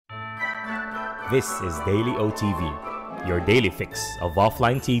This is Daily OTV, your daily fix of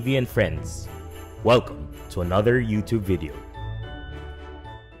offline TV and friends. Welcome to another YouTube video.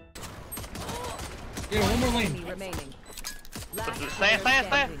 Yeah, one more lane.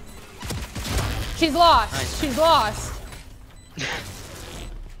 Stay. She's lost. Nice. She's lost.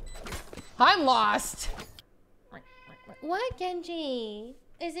 I'm lost. What, Genji?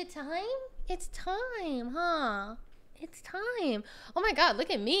 Is it time? It's time, huh? It's time. Oh my god, look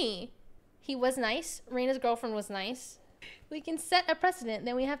at me. He was nice. Reina's girlfriend was nice. We can set a precedent,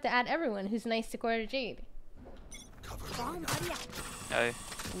 then we have to add everyone who's nice to Quarterjade. Hey.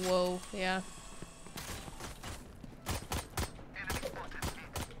 Whoa, yeah.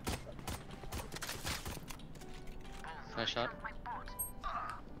 Nice shot.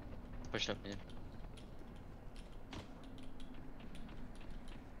 Pushed up mid.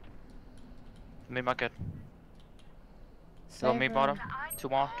 Mid market. Low mid bottom. Two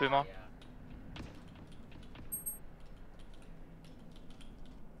more.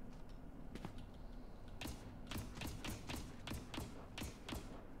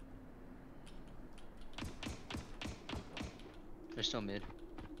 They're still mid.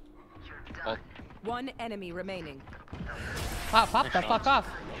 Oh. One enemy remaining. Wow, pop the fuck off.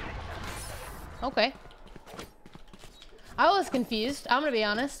 Okay. I was confused, I'm gonna be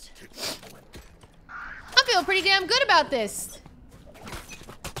honest. I feel pretty damn good about this.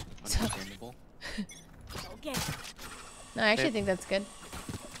 Understandable. No, I actually think that's good.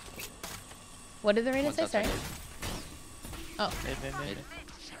 What did the Reina say? Sorry. Oh. Mid.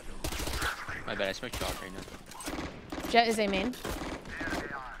 My bad, I smoked you off right now. Jet is a main.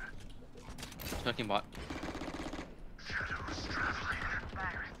 Smoking bot.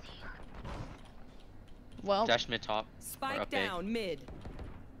 Well, Dash mid top. Spike down mid.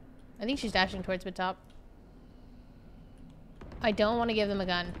 I think she's dashing towards mid top. I don't want to give them a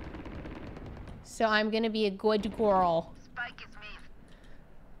gun. So I'm gonna be a good girl. Spike is mid.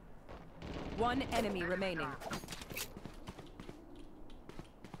 One enemy remaining.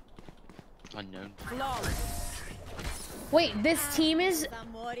 Unknown. Flawless. Wait, this team is...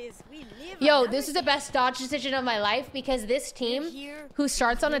 Yo, this is the best dodge decision of my life because this team who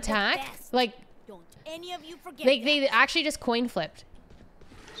starts on attack, like, Don't any of you forget they actually just coin flipped.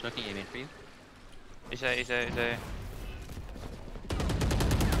 Smoking aiming for you. Is a.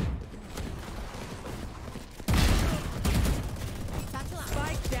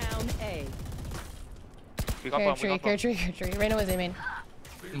 Spike down A. We got one. Carry tree. Reina was aiming.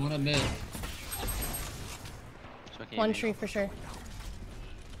 They went up mid. Smoking One aiming. tree for sure.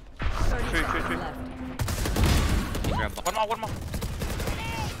 30 Tree. seconds left. He grabbed bot. One more.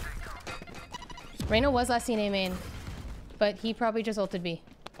 Reina was last seen A main, but he probably just ulted B.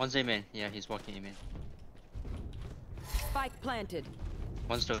 One's A main. Yeah, he's walking A main. Spike planted.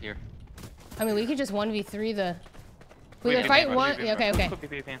 One's still here. I mean, we could just 1v3 the... We Wait, could fight wait, one... wait, Yeah, okay. Could be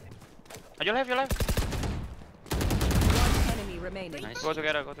PvP. You live. One enemy remaining. Nice. Go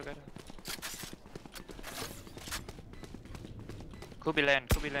together. Could be lane.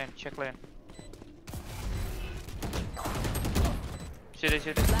 Check lane. See this.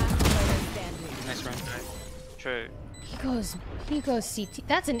 Last player standing. Nice run. True. He goes CT.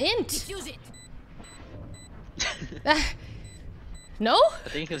 That's an int! use it. No? I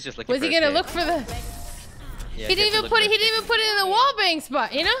think he was just looking Was for he a gonna fade. look for the... Yeah, He didn't even put it in the wallbang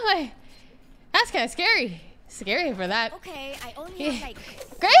spot, you know? Like, that's kind of scary. Scary for that. Okay, I only have like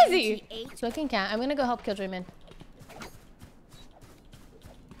Crazy! 28. Smoking cat. I'm gonna go help Killjoy man.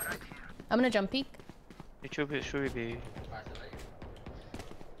 I'm gonna jump peek. It should be.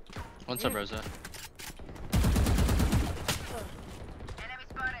 One sub Rosa. Enemy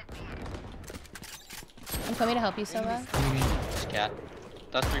spotted. I'm coming to help you, Sova. Cat.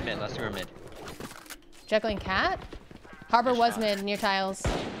 That's three mid. Jekyll and cat? Harbor Nice was shot. mid near tiles.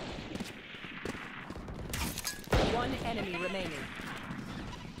 One enemy remaining.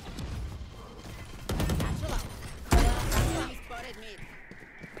 Enemy spotted mid.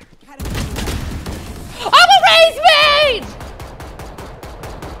 I'm a Raze maid!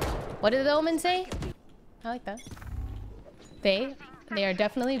 What did the Omen say? I like that. They are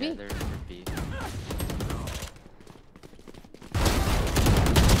definitely Yeah, B. they're B.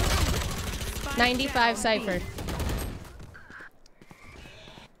 95 Cypher.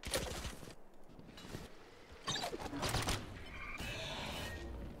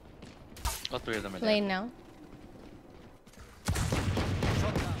 All three of them are there. Lane now.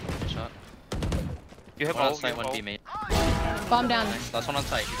 Good shot. You have One on all. site, one B main. Bomb down. Nice. Last one on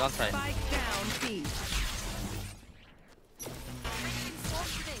site. He's on site. Spike down B.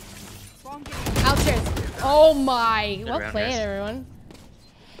 Outstairs. Oh my. Good Well round, played, guys. everyone.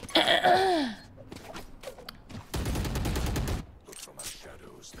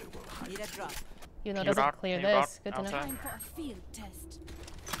 Need a drop. Even though it Can you doesn't rot? clear Can you rot this. Good to know. outside? Time for a field test.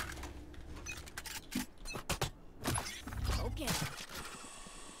 Okay.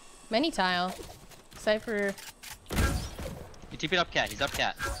 Many tile. Cypher. You TP up cat. He's up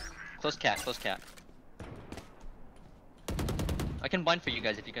cat. Close cat. Close cat. I can blind for you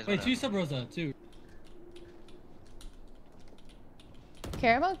guys if you guys Wait, want. two sub Rosa, two.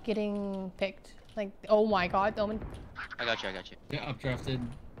 Care about getting picked? Like, oh my god, Omen. I got you. I got you. Yeah, updrafted.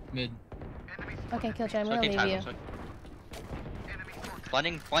 Mid. Okay, Killjoy, I'm gonna Okay, leave Tyler, you. it's okay.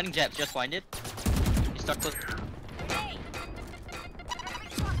 Blinding Jets. Just blinded. He's stuck close.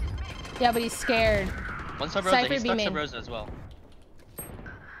 Yeah, but he's scared. One sub Rosa. Cypher He's B stuck main. sub Rosa as well.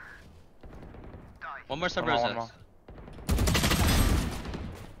 One more sub One more, Rosa. one more.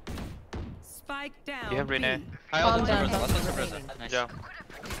 Spike down. You have B. Rene. Hi, Bomb last one down. sub Rosa. Last one sub Rosa. Nice. Yeah.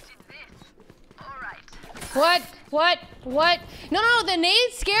 What? What? What? No, no, the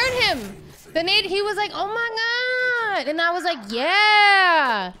nade scared him. The nade, he was like, oh my god. And I was like,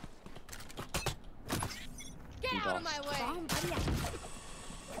 yeah. Get out of my way.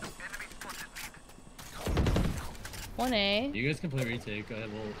 1A. You guys can play retake. Go ahead,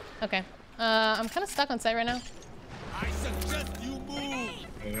 we'll. Okay. I'm kind of stuck on site right now.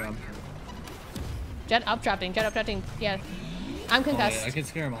 Yeah. Jet updrafting. Jet updrafting. Yeah. I'm Oh, concussed. yeah, I can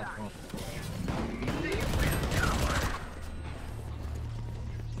scare him off. Oh.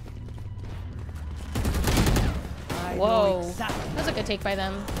 Whoa. That was a good take by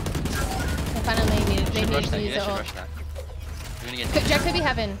them. They finally needed, You they should needed rush to that. You use guys it should all. rush that. You're gonna get. Jet could be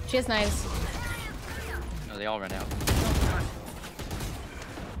heaven. She has knives. No, they all ran out.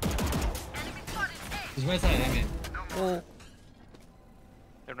 He's right side, I mean. Oh.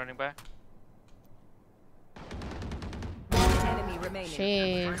 They're running back. Enemy remaining.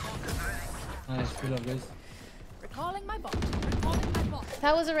 Jeez. Nice, good job, guys. Recalling my bot. Recalling my bot.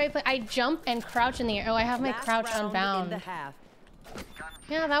 That was a right play. I jump and crouch in the air. Oh, I have my Last crouch round in unbound. the half.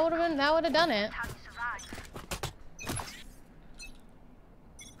 Yeah, that would have done it.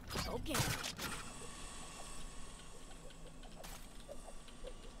 Okay.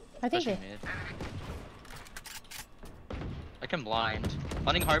 I think Pushing they. mid. I can blind.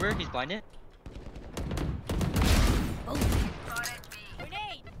 Blinding Harbor. He's blinded.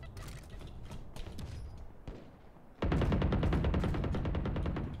 Grenade.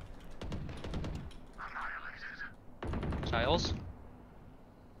 Giles.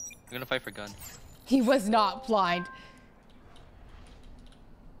 We're gonna fight for gun. He was not blind.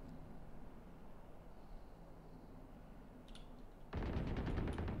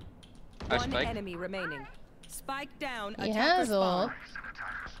 I One spike. enemy remaining. Spike down. He attacker has spawn. ult.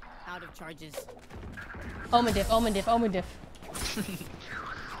 Out of charges. Omen Diff. Omen Diff. Omen Diff.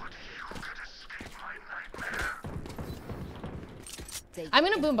 I'm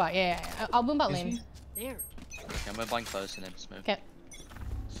gonna boombot. Yeah. I'll boombot lane. There. Okay, I'm gonna blind close and then smoke. Okay.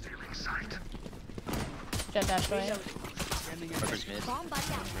 Jet dash away. Harbor's mid. Bomb buddy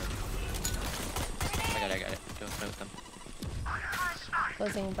out. I got it. Go smoke them.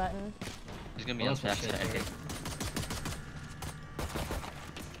 Closing button. He's gonna be Oh, on that's snap my side, I shit. think.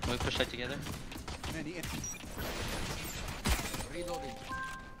 Can we push that together?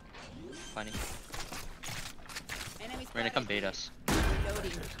 Funny. Enemy We're gonna come bait us.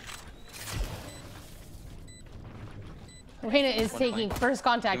 Reloading. Reyna is One taking point. first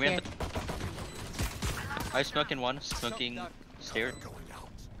contact We here. have I'm smoking one. Smoking stairs.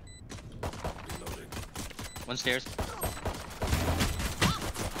 One stairs.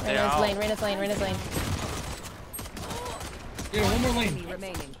 Reyna's Ow. lane. Reyna's lane. Reyna's lane. Yeah, one more Enemy lane.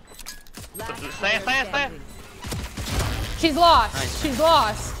 remaining. Last Stay, player stay, stay. standing. She's lost. Nice. She's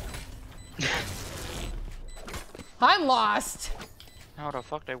lost. I'm lost. How the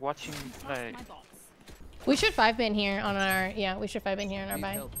fuck they watching like? My bots. We should 5-bin here on our. Yeah, we should 5-bin here on our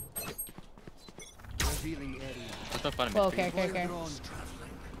buy. Let's smoke bottom mid Whoa, for you. care.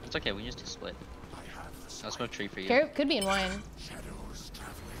 It's okay, we can just split. I'll smoke tree for you. Care could be in wine.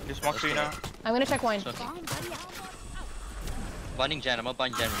 You smoke tree now. I'm gonna check wine. Smoking. Bomb buddy out. Blinding Jen. I'm gonna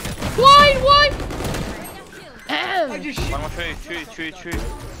blind Jen when you guys Wine! I Ahem. just One more tree. Tree.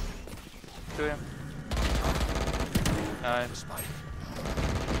 To him. Nice.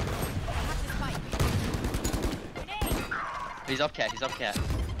 He's up cat.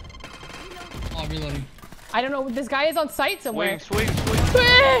 Oh, I'm reloading. I don't know. This guy is on site somewhere. Swing.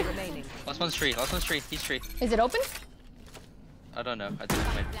 Eh! Remaining. Last one's tree. He's tree. Is it open? I don't know. I think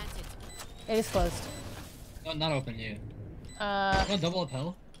it might. Planted. It is closed. No, not open yet. Uh, Want double up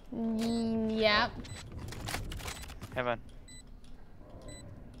hell? yeah. Heaven.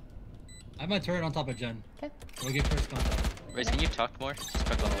 I have my turret on top of Jen. Okay. We'll get first contact. Raze, can you talk more? Just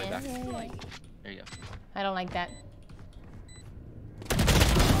talk all the way back. Yeah. There you go. I don't like that.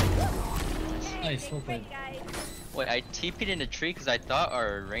 Nice, well played. Wait, I TP'd in the tree because I thought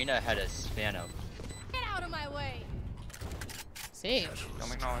our Reyna had a span up. Get out of my way. Sage. Don't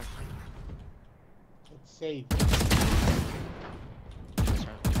make noise. It's safe.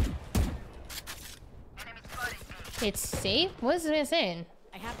 It's safe? What is it saying?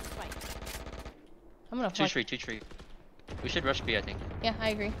 I have to spike. I'm gonna Two fuck. tree. We should rush B, I think. Yeah, I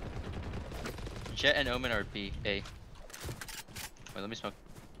agree. Jet and Omen are B, A. Wait, let me smoke.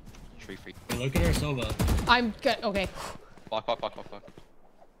 Tree free. Look at our Sova. I'm good. Okay. Walk. I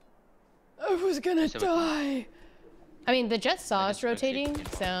was gonna So- die. I mean, the jet saw us rotating,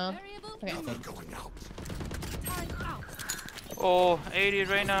 so. Okay. Oh, 80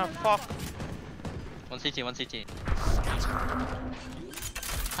 Reyna. Fuck. One CT. I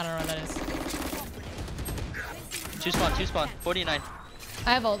don't know what that is. Two spawn. 49.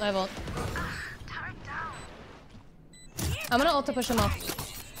 I have ult. I'm gonna ult to push him off.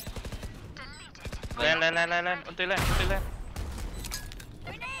 Land. Until land.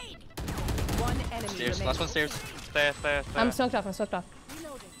 One enemy Stairs. remaining. Last one stairs. Stairs. I'm smoked off.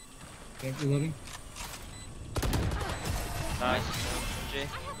 Okay, reloading. Nice. J.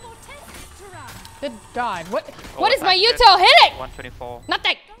 Good God. What Oh, is my attack util hitting? 124.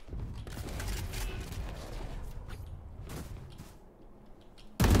 Nothing.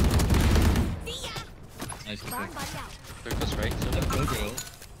 Nice, good pick. Third close right. So Go, girl.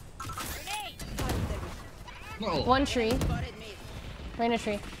 No. One tree. Rain a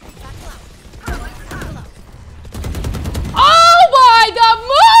tree. Oh my, the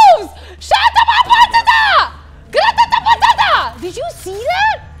moves! Shut the patata! Did you see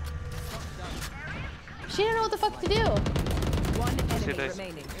that? She didn't know what the fuck to do. One enemy this.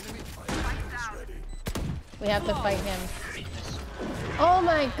 remaining. We have to fight him. Oh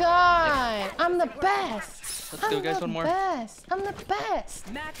my god! I'm the best! Let's go, guys. One more. I'm the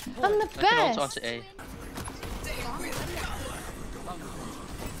best! Match I'm the I can ult best! onto A.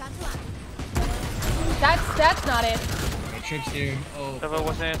 That's not it. My trip's here. Oh. Whatever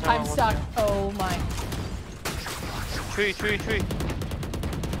was there. I'm stuck. Oh my. Tree.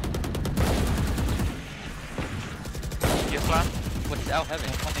 You flat? What's out heaven?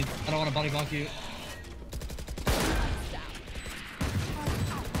 I don't want to body block you.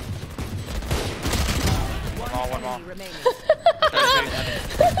 One more. enemy remaining.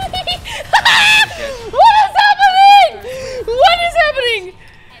 What is happening? What is happening?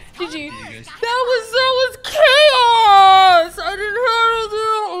 GG. guys. That was chaos. I didn't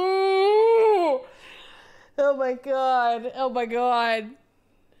handle it. Oh my god.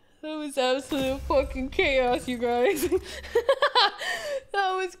 That was absolute fucking chaos, you guys.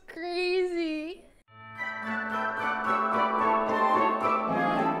 That was